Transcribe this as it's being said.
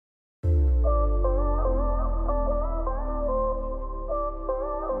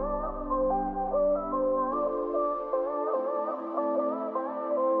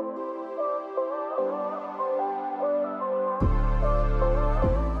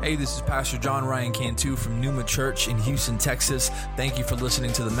Hey, this is Pastor John Ryan Cantu from Numa Church in Houston, Texas. Thank you for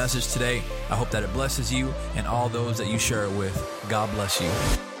listening to the message today. I hope that it blesses you and all those that you share it with. God bless you.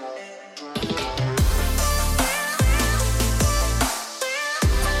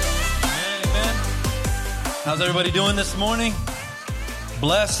 Amen. How's everybody doing this morning?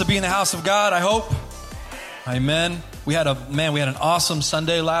 Blessed to be in the house of God, I hope. Amen. We had an awesome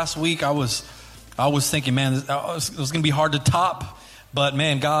Sunday last week. I was thinking, man, it was going to be hard to top. But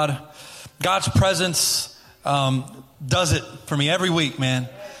man, God's presence does it for me every week, man.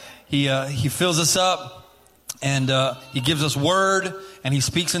 He fills us up, and He gives us word, and He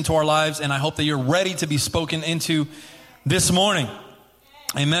speaks into our lives. And I hope that you're ready to be spoken into this morning.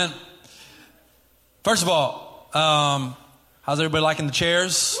 Amen. First of all, how's everybody liking the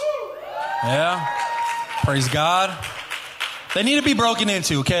chairs? Yeah. Praise God. They need to be broken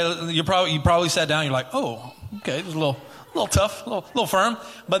into. Okay, you probably sat down. You're like, oh, okay, it was a little tough, a little firm,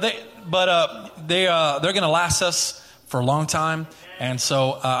 but they're going to last us for a long time. And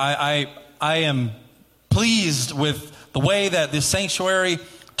so I am pleased with the way that this sanctuary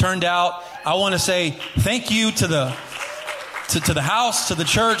turned out. I want to say thank you to the house, to the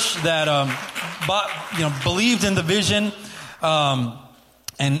church that believed in the vision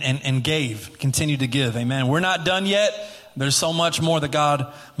and continued to give. Amen. We're not done yet. There's so much more that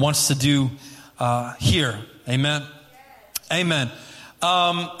God wants to do here. Amen. Amen.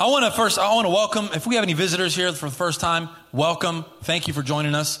 I want to welcome, if we have any visitors here for the first time, welcome. Thank you for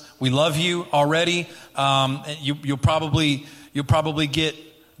joining us. We love you already. You'll probably get,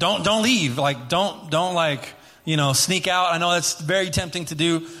 don't leave. Like, don't sneak out. I know that's very tempting to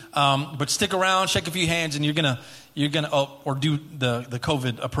do. But stick around, shake a few hands, and you're gonna or do the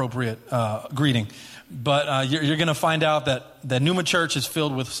COVID appropriate, greeting. But, you're gonna find out that Numa Church is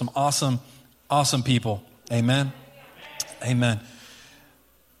filled with some awesome people. Amen. Amen.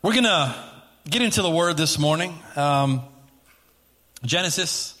 We're going to get into the word this morning.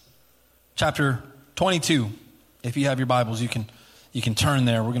 Genesis chapter 22. If you have your Bibles, you can turn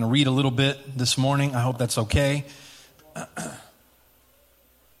there. We're going to read a little bit this morning. I hope that's okay.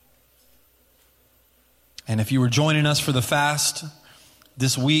 And if you were joining us for the fast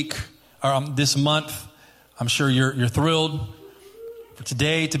this week or this month, I'm sure you're thrilled for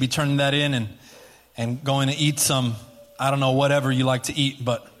today to be turning that in and going to eat some, I don't know, whatever you like to eat,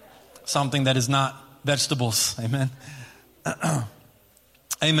 but something that is not vegetables. Amen.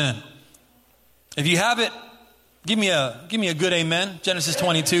 Amen. If you have it, give me a good amen. Genesis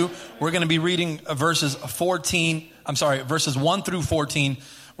 22. We're going to be reading verses 1 through 14.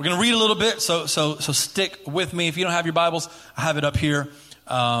 We're going to read a little bit, so stick with me. If you don't have your Bibles, I have it up here.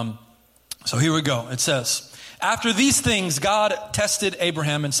 So here we go. It says, after these things, God tested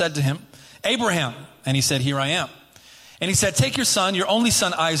Abraham and said to him, Abraham, and he said, here I am. And he said, take your son, your only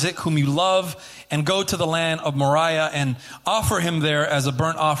son Isaac, whom you love, and go to the land of Moriah and offer him there as a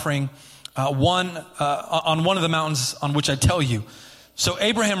burnt offering on one of the mountains on which I tell you. So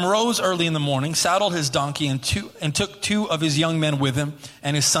Abraham rose early in the morning, saddled his donkey, and took two of his young men with him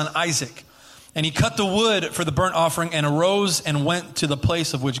and his son Isaac. And he cut the wood for the burnt offering and arose and went to the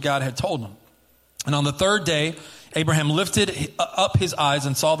place of which God had told him. And on the third day, Abraham lifted up his eyes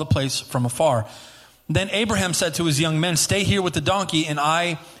and saw the place from afar. Then Abraham said to his young men, stay here with the donkey, and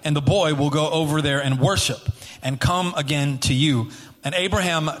I and the boy will go over there and worship and come again to you. And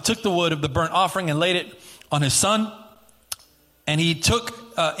Abraham took the wood of the burnt offering and laid it on his son. And he took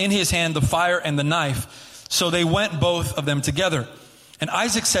in his hand the fire and the knife. So they went both of them together. And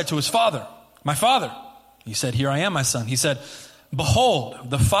Isaac said to his father, my father. He said, here I am, my son. He said, behold,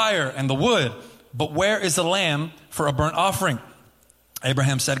 the fire and the wood, but where is the lamb for a burnt offering?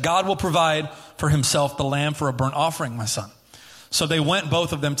 Abraham said, God will provide for himself the lamb for a burnt offering, my son. So they went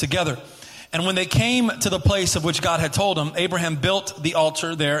both of them together. And when they came to the place of which God had told him, Abraham built the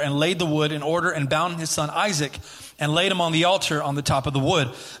altar there and laid the wood in order and bound his son Isaac and laid him on the altar on the top of the wood.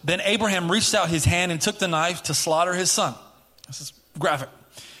 Then Abraham reached out his hand and took the knife to slaughter his son. This is graphic.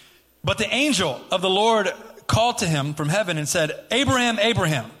 But the angel of the Lord called to him from heaven and said, Abraham,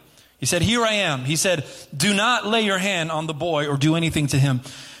 Abraham. He said, here I am. He said, do not lay your hand on the boy or do anything to him.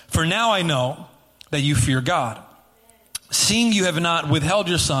 For now I know that you fear God, seeing you have not withheld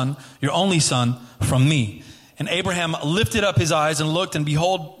your son, your only son, from me. And Abraham lifted up his eyes and looked, and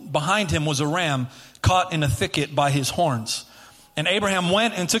behold, behind him was a ram caught in a thicket by his horns. And Abraham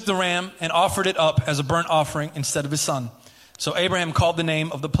went and took the ram and offered it up as a burnt offering instead of his son. So Abraham called the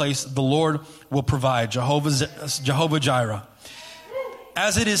name of the place, the Lord will provide, Jehovah Jireh.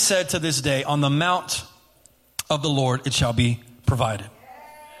 As it is said to this day, on the mount of the Lord it shall be provided.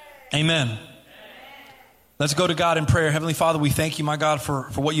 Amen. Let's go to God in prayer. Heavenly Father, we thank you, my God, for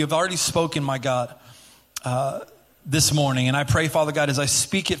what you have already spoken, my God, this morning. And I pray, Father God, as I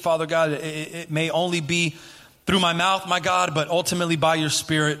speak it, Father God, it may only be through my mouth, my God, but ultimately by your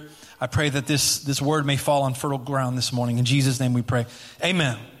Spirit. I pray that this word may fall on fertile ground this morning. In Jesus' name we pray.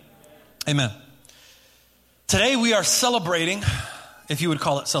 Amen. Amen. Today we are celebrating, if you would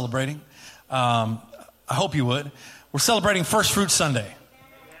call it celebrating. I hope you would. We're celebrating First Fruit Sunday.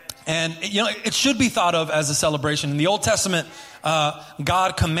 And, you know, it should be thought of as a celebration. In the Old Testament,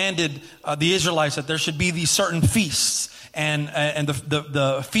 God commanded the Israelites that there should be these certain feasts. And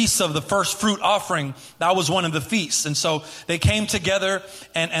the feasts of the first fruit offering, that was one of the feasts. And so they came together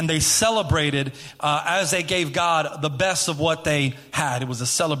and they celebrated as they gave God the best of what they had. It was a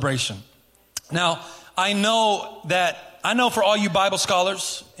celebration. Now, I know for all you Bible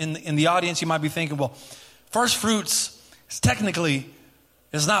scholars in the audience, you might be thinking, well, first fruits is technically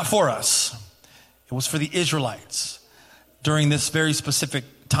not for us. It was for the Israelites during this very specific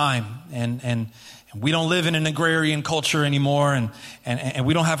time. And we don't live in an agrarian culture anymore, and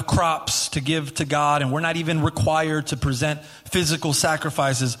we don't have crops to give to God, and we're not even required to present physical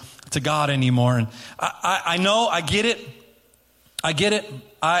sacrifices to God anymore. And I know, I get it.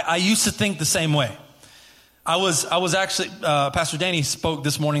 I used to think the same way. I was actually, Pastor Danny spoke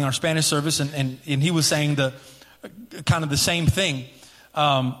this morning in our Spanish service, and he was saying kind of the same thing,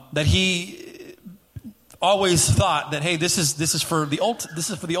 that he always thought that, hey, this is for the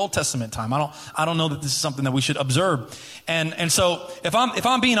Old Testament time. I don't know that this is something that we should observe. And so if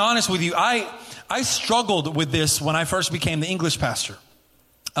I'm being honest with you, I struggled with this when I first became the English pastor.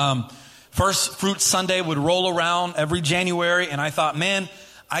 First Fruit Sunday would roll around every January, and I thought, man,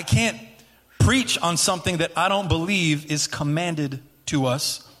 I can't preach on something that I don't believe is commanded to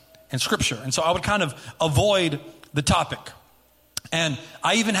us in Scripture. And so I would kind of avoid the topic. And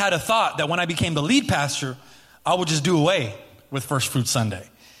I even had a thought that when I became the lead pastor, I would just do away with First Fruit Sunday.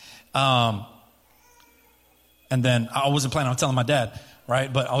 And then I wasn't planning on telling my dad,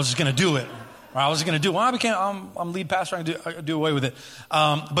 right? But I was just going to do it. Right? I was just going to do it. When I'm lead pastor, I can do away with it.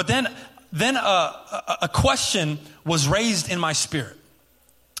 But then a question was raised in my spirit.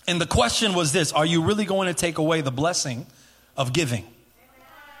 And the question was this: are you really going to take away the blessing of giving?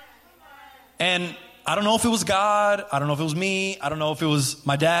 And I don't know if it was God. I don't know if it was me. I don't know if it was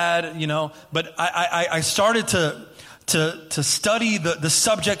my dad, but I started to study the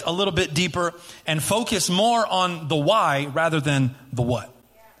subject a little bit deeper and focus more on the why rather than the what.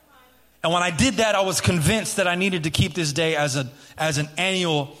 And when I did that, I was convinced that I needed to keep this day as an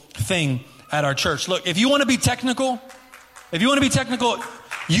annual thing at our church. Look, if you want to be technical,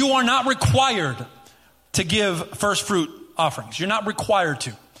 you are not required to give first fruit offerings. You're not required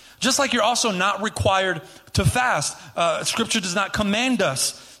to. Just like you're also not required to fast. Scripture does not command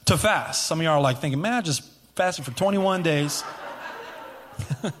us to fast. Some of y'all are like thinking, man, I just fasted for 21 days.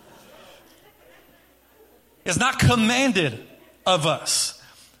 It's not commanded of us.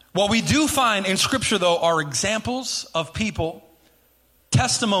 What we do find in Scripture, though, are examples of people,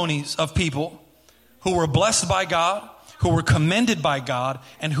 testimonies of people who were blessed by God, who were commended by God,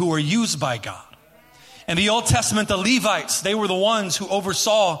 and who were used by God. In the Old Testament, the Levites, they were the ones who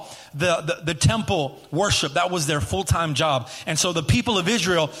oversaw the temple worship. That was their full-time job. And so the people of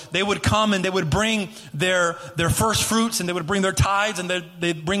Israel, they would come and they would bring their first fruits, and they would bring their tithes, and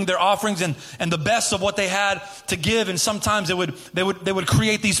they'd bring their offerings and the best of what they had to give. And sometimes they would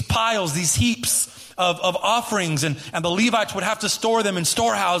create these piles, these heaps of offerings, and the Levites would have to store them in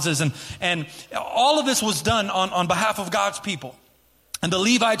storehouses. And all of this was done on behalf of God's people. And the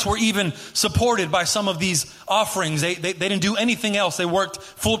Levites were even supported by some of these offerings. They didn't do anything else. They worked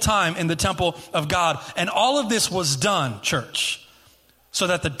full time in the temple of God. And all of this was done, church, so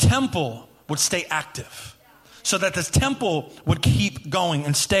that the temple would stay active, so that the temple would keep going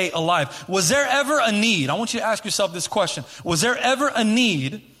and stay alive. Was there ever a need? I want you to ask yourself this question. Was there ever a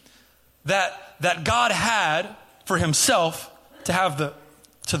need that God had for himself to have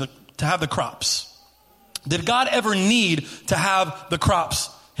the crops? Did God ever need to have the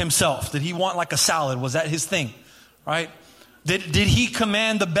crops himself? Did he want like a salad? Was that his thing? Right? Did he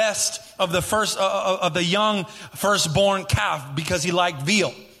command the best of the young firstborn calf because he liked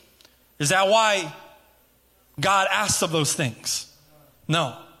veal? Is that why God asked of those things?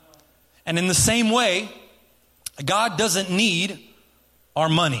 No. And in the same way, God doesn't need our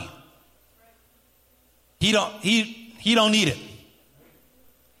money. He don't need it.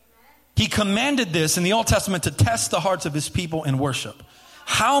 He commanded this in the Old Testament to test the hearts of his people in worship.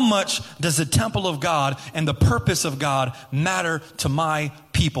 How much does the temple of God and the purpose of God matter to my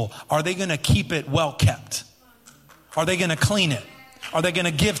people? Are they going to keep it well kept? Are they going to clean it? Are they going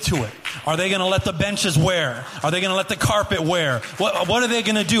to give to it? Are they going to let the benches wear? Are they going to let the carpet wear? What are they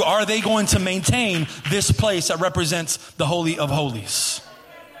going to do? Are they going to maintain this place that represents the Holy of Holies?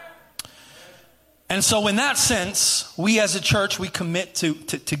 And so in that sense, we as a church, we commit to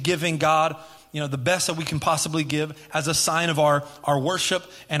giving God, the best that we can possibly give as a sign of our worship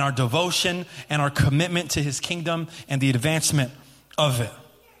and our devotion and our commitment to his kingdom and the advancement of it.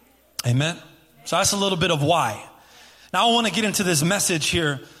 Amen. So that's a little bit of why. Now I want to get into this message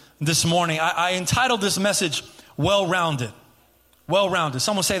here this morning. I entitled this message, Well-Rounded. Well-Rounded.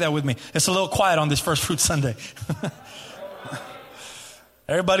 Someone say that with me. It's a little quiet on this First Fruit Sunday.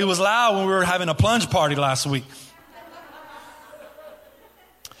 Everybody was loud when we were having a plunge party last week.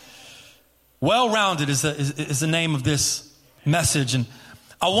 Well-Rounded is the name of this message. And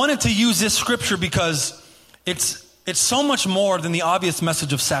I wanted to use this scripture because it's so much more than the obvious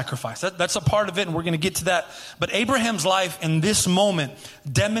message of sacrifice. That's a part of it, and we're going to get to that. But Abraham's life in this moment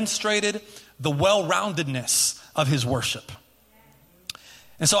demonstrated the well-roundedness of his worship.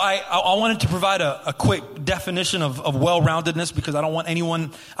 And so I wanted to provide a quick definition of well-roundedness because I don't want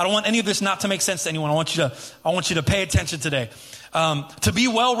any of this not to make sense to anyone. I want you to pay attention today. To be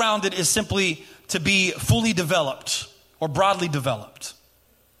well-rounded is simply to be fully developed or broadly developed.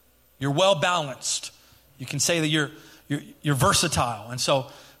 You're well-balanced. You can say that you're versatile. And so,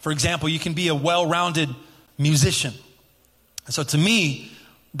 for example, you can be a well-rounded musician. And so to me,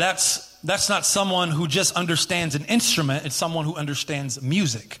 that's not someone who just understands an instrument. It's someone who understands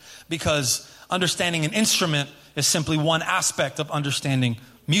music, because understanding an instrument is simply one aspect of understanding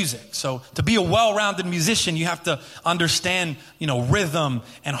music. So to be a well-rounded musician, you have to understand, rhythm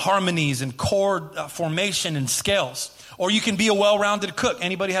and harmonies and chord formation and scales. Or you can be a well-rounded cook.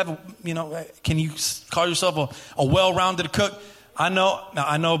 Anybody have, can you call yourself a well-rounded cook? I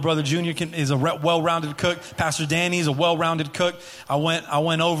know Brother Junior is a well-rounded cook. Pastor Danny's a well-rounded cook. I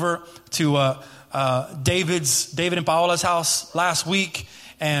went over to David and Paola's house last week,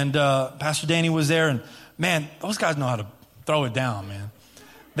 and Pastor Danny was there, and man, those guys know how to throw it down, man.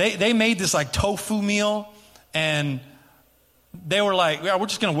 They made this like tofu meal, and they were like, yeah, we're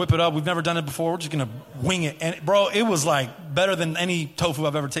just going to whip it up. We've never done it before. We're just going to wing it. And bro, it was like better than any tofu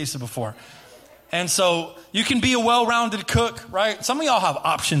I've ever tasted before. And so you can be a well-rounded cook, right? Some of y'all have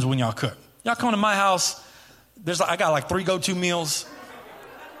options when y'all cook. Y'all come to my house. I got like 3 go-to meals.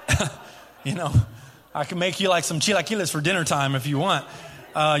 I can make you like some chilaquiles for dinner time if you want.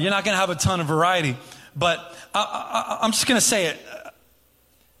 You're not going to have a ton of variety. But I'm just going to say it.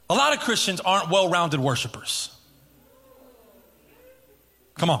 A lot of Christians aren't well-rounded worshipers.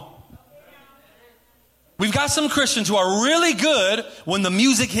 Come on. We've got some Christians who are really good when the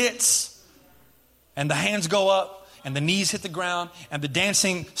music hits and the hands go up and the knees hit the ground and the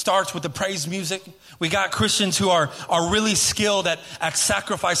dancing starts with the praise music. We got Christians who are really skilled at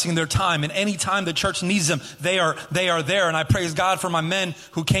sacrificing their time, and any time the church needs them, they are there. And I praise God for my men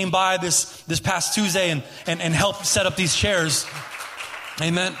who came by this past Tuesday and helped set up these chairs.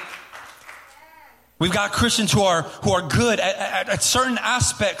 Amen. We've got Christians who are good at certain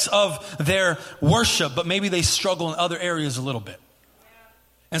aspects of their worship, but maybe they struggle in other areas a little bit.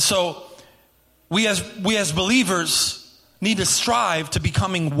 And so we as believers need to strive to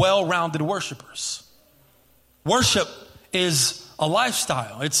becoming well-rounded worshipers. Worship is a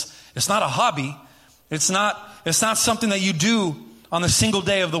lifestyle. It's not a hobby. It's not something that you do on a single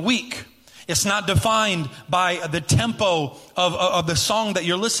day of the week. It's not defined by the tempo of the song that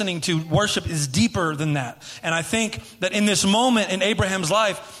you're listening to. Worship is deeper than that. And I think that in this moment in Abraham's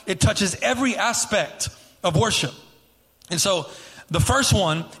life, it touches every aspect of worship. And so the first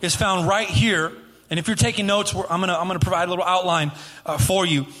one is found right here. And if you're taking notes, I'm gonna provide a little outline for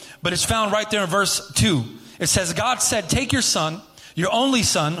you. But it's found right there in verse 2. It says, God said, take your son, your only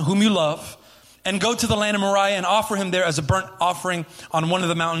son, whom you love, and go to the land of Moriah and offer him there as a burnt offering on one of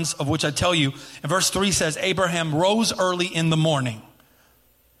the mountains of which I tell you. And verse 3 says, Abraham rose early in the morning.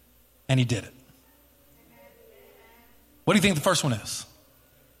 And he did it. What do you think the first one is?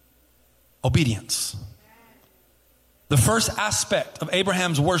 Obedience. The first aspect of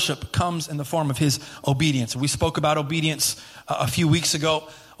Abraham's worship comes in the form of his obedience. We spoke about obedience a few weeks ago.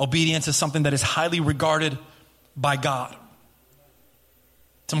 Obedience is something that is highly regarded by God.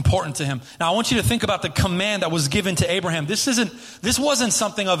 It's important to him. Now, I want you to think about the command that was given to Abraham. This wasn't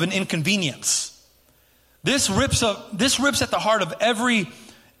something of an inconvenience. This rips at the heart of every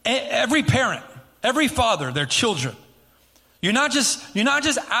parent, every father, their children. You're not just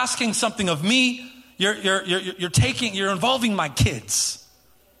asking something of me. You're involving my kids.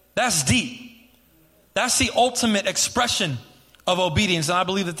 That's deep. That's the ultimate expression of obedience. And I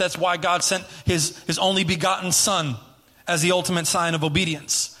believe that that's why God sent his only begotten son as the ultimate sign of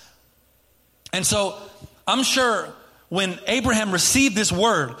obedience. And so I'm sure when Abraham received this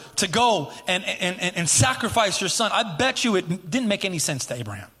word to go and sacrifice your son, I bet you it didn't make any sense to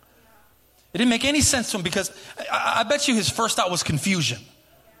Abraham. It didn't make any sense to him because I bet you his first thought was confusion.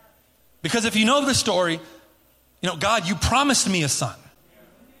 Because if you know the story, God, you promised me a son.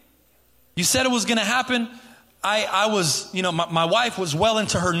 You said it was going to happen. I was, my wife was well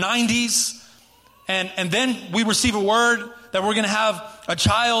into her 90s. And then we receive a word that we're going to have a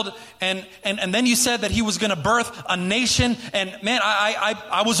child. And then you said that he was going to birth a nation. And man,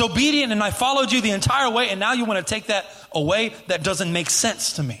 I was obedient and I followed you the entire way. And now you want to take that away? That doesn't make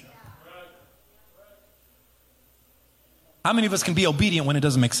sense to me. How many of us can be obedient when it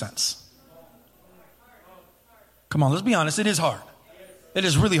doesn't make sense? Come on, let's be honest. It is hard. It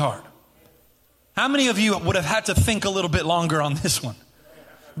is really hard. How many of you would have had to think a little bit longer on this one?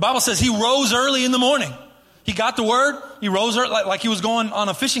 The Bible says he rose early in the morning. He got the word. He rose early, like he was going on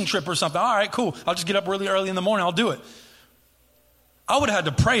a fishing trip or something. All right, cool. I'll just get up really early in the morning. I'll do it. I would have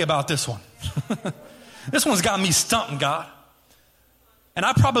had to pray about this one. This one's got me stumped, God. And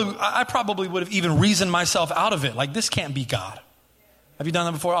I probably would have even reasoned myself out of it. Like, this can't be God. Have you done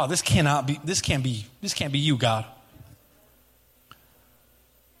that before? Oh, this can't be you, God.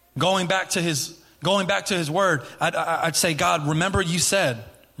 Going back to his word, I'd say, God, remember you said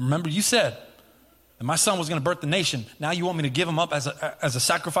that my son was going to birth the nation. Now you want me to give him up as a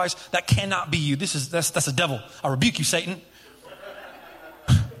sacrifice? That cannot be you. That's a devil. I rebuke you, Satan.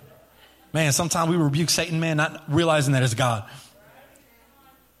 Man, sometimes we rebuke Satan, man, not realizing that it's God.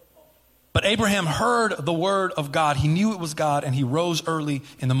 But Abraham heard the word of God. He knew it was God, and he rose early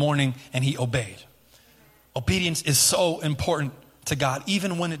in the morning and he obeyed. Obedience is so important to God,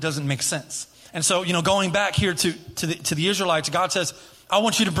 even when it doesn't make sense. And so, going back here to the Israelites, God says, I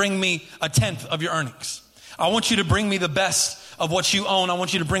want you to bring me 1/10 of your earnings. I want you to bring me the best of what you own. I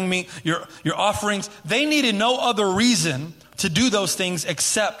want you to bring me your offerings. They needed no other reason to do those things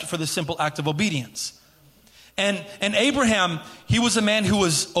except for the simple act of obedience. And Abraham, he was a man who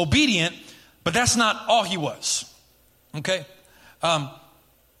was obedient, but that's not all he was. Okay?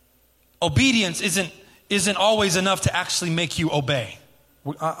 Obedience isn't always enough to actually make you obey.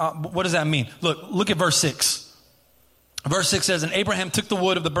 What does that mean? Look at verse 6. Verse 6 says, and Abraham took the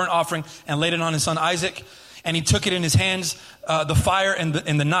wood of the burnt offering and laid it on his son Isaac, and he took it in his hands, the fire and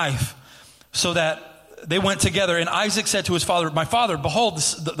the knife, so that they went together. And Isaac said to his father, my father, behold,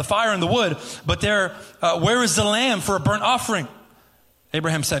 the fire and the wood, but where is the lamb for a burnt offering?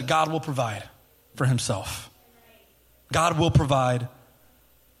 Abraham said, God will provide for himself. God will provide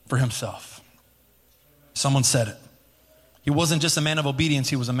for himself. Someone said it. He wasn't just a man of obedience,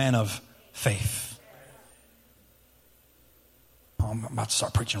 he was a man of faith. Oh, I'm about to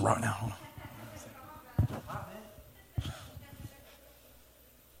start preaching right now.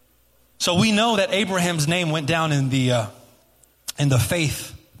 So we know that Abraham's name went down in the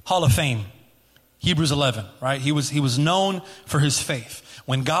faith Hall of Fame, Hebrews 11, right? He was known for his faith.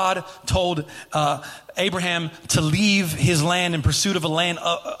 When God told Abraham to leave his land in pursuit of a land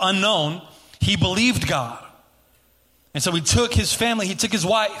unknown, he believed God. And so he took his family, he took his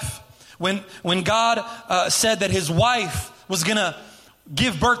wife. When God said that his wife was going to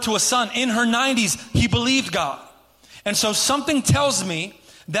give birth to a son in her 90s, he believed God. And so something tells me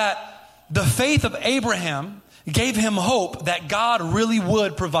that the faith of Abraham gave him hope that God really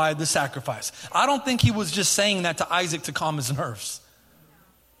would provide the sacrifice. I don't think he was just saying that to Isaac to calm his nerves.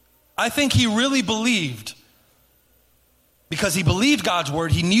 I think he really believed, because he believed God's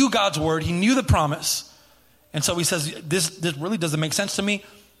word, he knew God's word, he knew the promise. And so he says, this really doesn't make sense to me.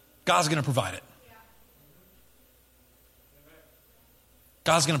 God's going to provide it.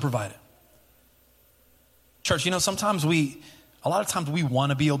 God's going to provide it. Church, sometimes a lot of times we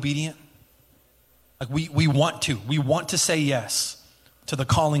want to be obedient. Like we want to say yes to the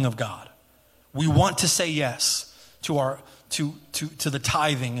calling of God. We want to say yes to the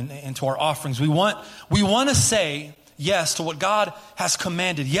tithing and to our offerings. We want to say yes to what God has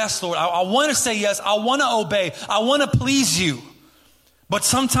commanded. Yes, Lord, I want to say yes. I want to obey. I want to please you. But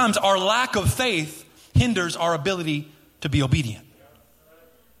sometimes our lack of faith hinders our ability to be obedient.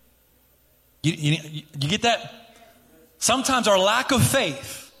 You get that? Sometimes our lack of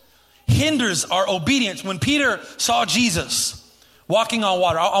faith hinders our obedience. When Peter saw Jesus walking on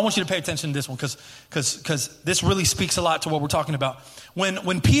water, I want you to pay attention to this one because this really speaks a lot to what we're talking about.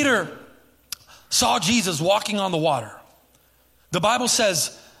 When Peter saw Jesus walking on the water, the Bible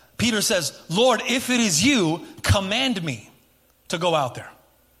says, Peter says, Lord, if it is you, command me to go out there.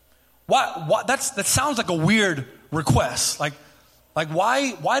 Why? That sounds like a weird request. Like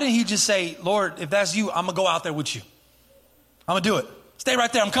why didn't he just say, Lord, if that's you, I'm going to go out there with you? I'm going to do it. Stay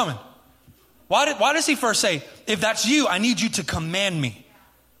right there. I'm coming. Why does he first say, if that's you, I need you to command me.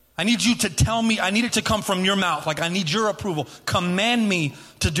 I need you to tell me. I need it to come from your mouth. Like I need your approval. Command me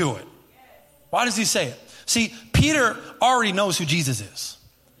to do it. Why does he say it? See, Peter already knows who Jesus is.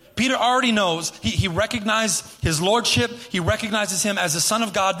 Peter already knows. He recognized his lordship. He recognizes him as the Son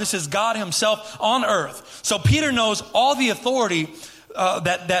of God. This is God himself on earth. So Peter knows all the authority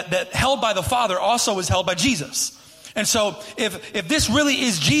that held by the Father also is held by Jesus. And so if this really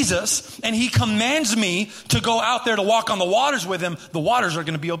is Jesus and he commands me to go out there to walk on the waters with him, the waters are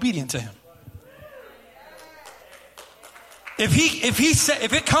going to be obedient to him.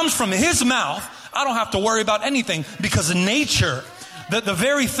 If it comes from his mouth, I don't have to worry about anything because nature, the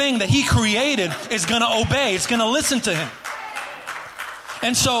very thing that he created is going to obey. It's going to listen to him.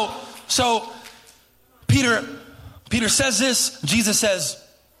 And so Peter says this. Jesus says,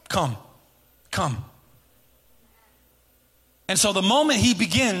 come. And so the moment he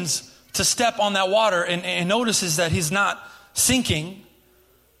begins to step on that water and notices that he's not sinking,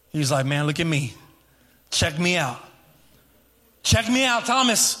 he's like, man, look at me. Check me out. Check me out,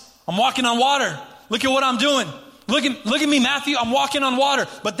 Thomas. I'm walking on water. Look at what I'm doing. Look at me, Matthew. I'm walking on water.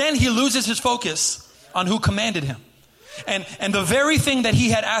 But then he loses his focus on who commanded him. And the very thing that he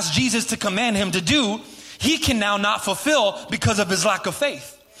had asked Jesus to command him to do, he can now not fulfill because of his lack of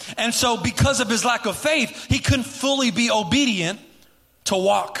faith. And so because of his lack of faith, he couldn't fully be obedient to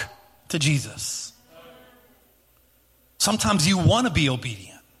walk to Jesus. Sometimes you want to be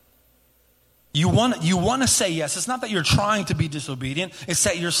obedient. You want to say yes. It's not that you're trying to be disobedient. It's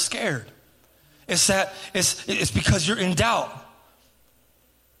that you're scared. It's because you're in doubt.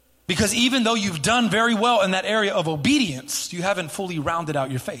 Because even though you've done very well in that area of obedience, you haven't fully rounded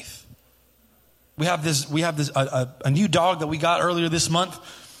out your faith. We have a new dog that we got earlier this month.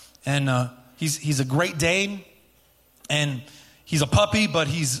 And he's a Great Dane, and he's a puppy, but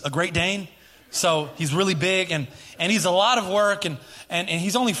he's a Great Dane. So he's really big, and he's a lot of work, and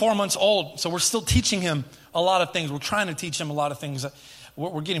he's only 4 months old. So we're still teaching him a lot of things. We're trying to teach him a lot of things.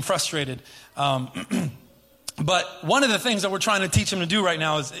 We're getting frustrated. But one of the things that we're trying to teach him to do right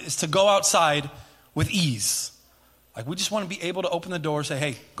now is to go outside with ease. Like we just want to be able to open the door, say,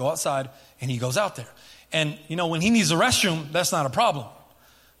 hey, go outside, and he goes out there. And, when he needs a restroom, that's not a problem.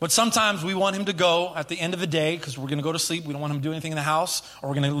 But sometimes we want him to go at the end of the day because we're going to go to sleep. We don't want him to do anything in the house, or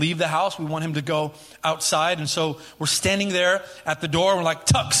we're going to leave the house. We want him to go outside. And so we're standing there at the door. We're like,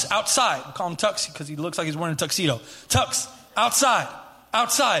 Tux, outside. We call him Tux because he looks like he's wearing a tuxedo. Tux, outside.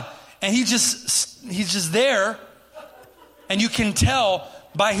 And he's just there. And you can tell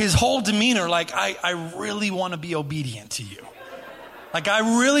by his whole demeanor, like, I really want to be obedient to you. Like I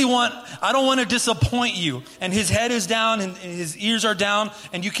don't want to disappoint you. And his head is down and his ears are down.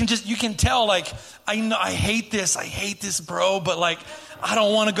 And you can tell like, I know I hate this, bro. But like, I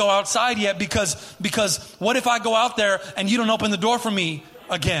don't want to go outside yet because what if I go out there and you don't open the door for me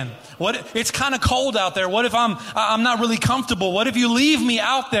again? It's kind of cold out there. What if I'm not really comfortable? What if you leave me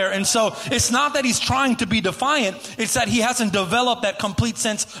out there? And so it's not that he's trying to be defiant. It's that he hasn't developed that complete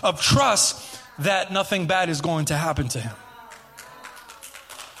sense of trust that nothing bad is going to happen to him.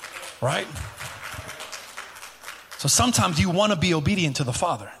 Right? So sometimes you want to be obedient to the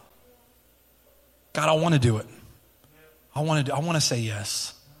Father. God, I want to do it. I want to say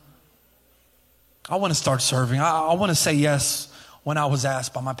yes. I want to start serving. I want to say yes when I was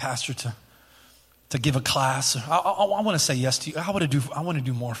asked by my pastor to give a class. I want to say yes to you. I want to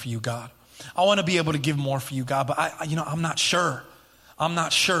do more for you, God. I want to be able to give more for you, God. But I'm not sure. I'm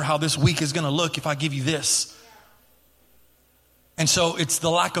not sure how this week is going to look if I give you this. And so it's the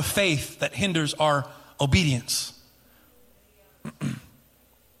lack of faith that hinders our obedience.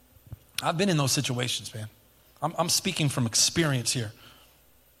 I've been in those situations, man. I'm speaking from experience here.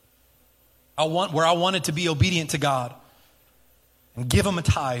 Where I wanted to be obedient to God and give him a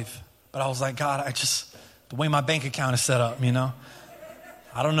tithe, but I was like, God, the way my bank account is set up,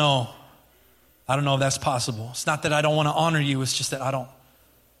 I don't know if that's possible. It's not that I don't want to honor you. It's just that I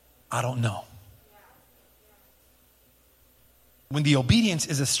don't know. When the obedience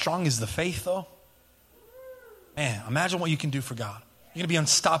is as strong as the faith, though, man, imagine what you can do for God. You're going to be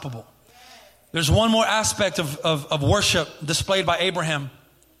unstoppable. There's one more aspect of worship displayed by Abraham.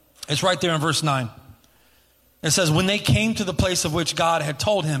 It's right there in verse 9. It says, when they came to the place of which God had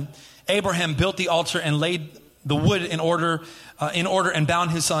told him, Abraham built the altar and laid the wood in order and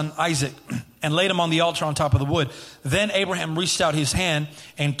bound his son Isaac and laid him on the altar on top of the wood. Then Abraham reached out his hand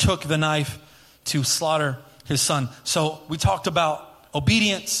and took the knife to slaughter his son. So we talked about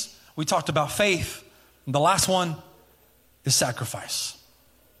obedience. We talked about faith. And the last one is sacrifice.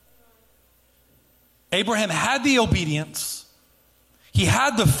 Abraham had the obedience, He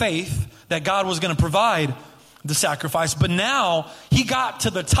had the faith that God was going to provide the sacrifice, but now he got to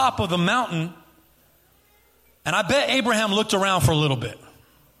the top of the mountain, and I bet Abraham looked around for a little bit.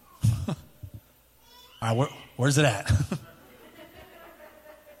 All right, where's it at?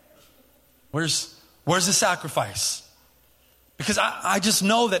 Where's the sacrifice? Because I just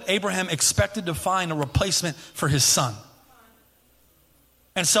know that Abraham expected to find a replacement for his son.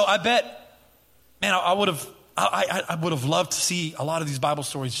 And so I bet, man, I would have loved to see a lot of these Bible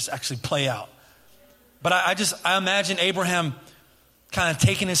stories just actually play out. But I imagine Abraham kind of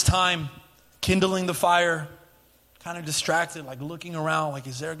taking his time, kindling the fire, kind of distracted, like looking around, like,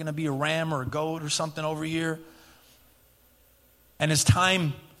 is there going to be a ram or a goat or something over here? And as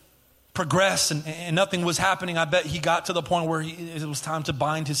time progressed and nothing was happening, I bet he got to the point where it was time to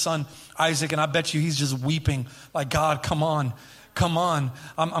bind his son Isaac. And I bet you he's just weeping like, God, come on.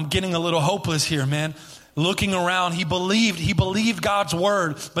 I'm getting a little hopeless here, man. Looking around, he believed God's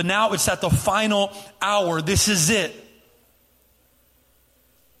word, but now it's at the final hour. This is it.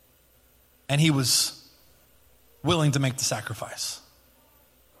 And he was willing to make the sacrifice.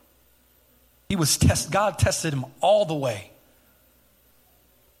 God tested him all the way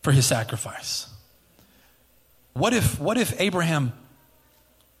for his sacrifice. What if Abraham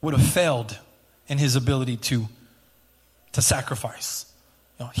would have failed in his ability to sacrifice?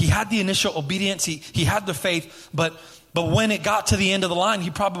 You know, he had the initial obedience, he had the faith, but when it got to the end of the line, he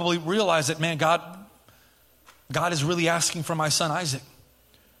probably realized that, man, God is really asking for my son Isaac.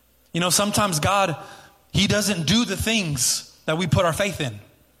 You know, sometimes God, he doesn't do the things that we put our faith in.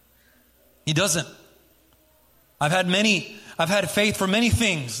 He doesn't. I've had faith for many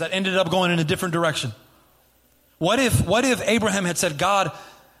things that ended up going in a different direction. What if Abraham had said, God,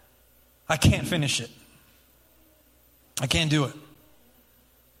 I can't finish it. I can't do it.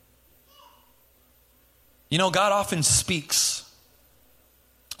 You know, God often speaks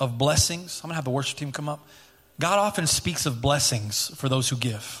of blessings. I'm going to have the worship team come up. God often speaks of blessings for those who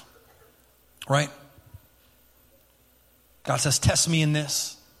give. Right? God says, test me in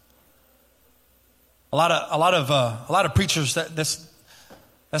this. A lot of preachers,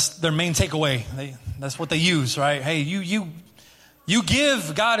 that's their main takeaway. That's what they use, right? Hey, you give, you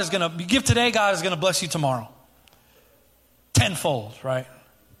give today, God is gonna bless you tomorrow. Tenfold, right?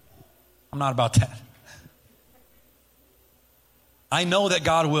 I'm not about that. I know that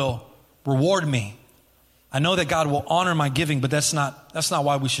God will reward me. I know that God will honor my giving, but that's not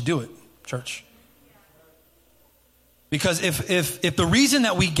why we should do it, church. Because if the reason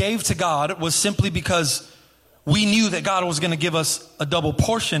that we gave to God was simply because we knew that God was going to give us a double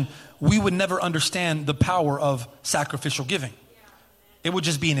portion, we would never understand the power of sacrificial giving. It would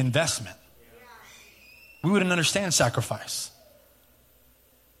just be an investment. We wouldn't understand sacrifice.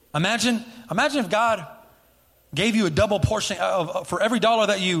 Imagine if God gave you a double portion for every dollar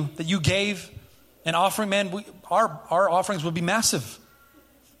that you gave an offering, man, our offerings would be massive.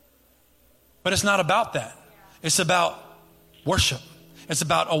 But it's not about that. It's about worship. It's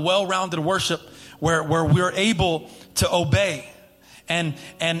about a well-rounded worship where we're able to obey and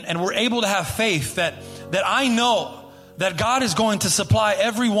we're able to have faith that I know that God is going to supply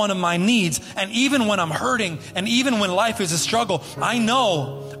every one of my needs. And even when I'm hurting and even when life is a struggle, I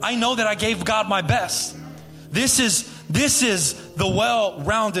know that I gave God my best. This is the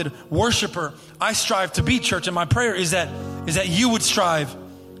well-rounded worshiper I strive to be, church. And my prayer is that you would strive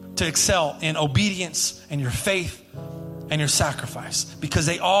to excel in obedience and your faith and your sacrifice, because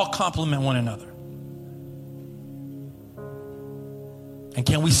they all complement one another. And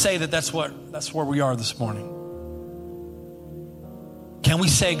can we say that's where we are this morning? Can we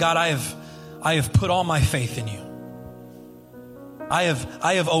say, God, I have put all my faith in you. I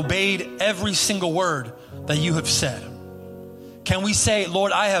have obeyed every single word that you have said. Can we say,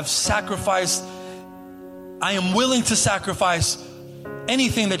 Lord, I have sacrificed, I am willing to sacrifice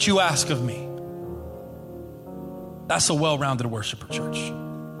anything that you ask of me. That's a well-rounded worshiper, church.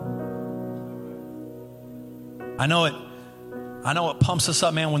 I know it pumps us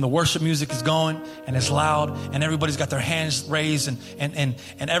up, man, when the worship music is going and it's loud and everybody's got their hands raised and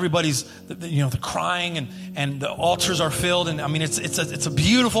everybody's, they're crying and the altars are filled. And I mean, it's a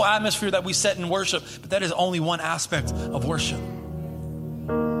beautiful atmosphere that we set in worship, but that is only one aspect of worship.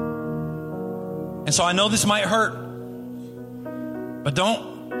 And so I know this might hurt, but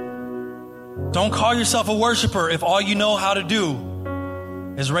don't call yourself a worshiper if all you know how to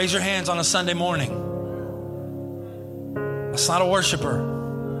do is raise your hands on a Sunday morning. That's not a worshiper.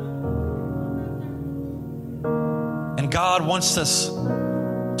 And God wants us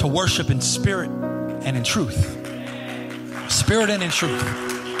to worship in spirit and in truth. Spirit and in truth.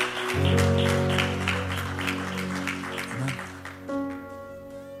 Amen.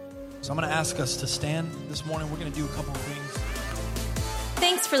 So I'm going to ask us to stand this morning. We're going to do a couple of things.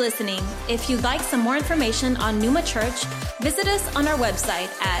 Thanks for listening. If you'd like some more information on Pneuma Church, visit us on our website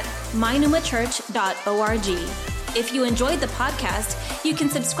at mynewmachurch.org. If you enjoyed the podcast, you can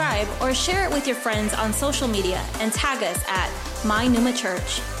subscribe or share it with your friends on social media and tag us at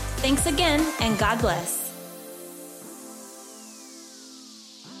MyNewmaChurch. Thanks again, and God bless.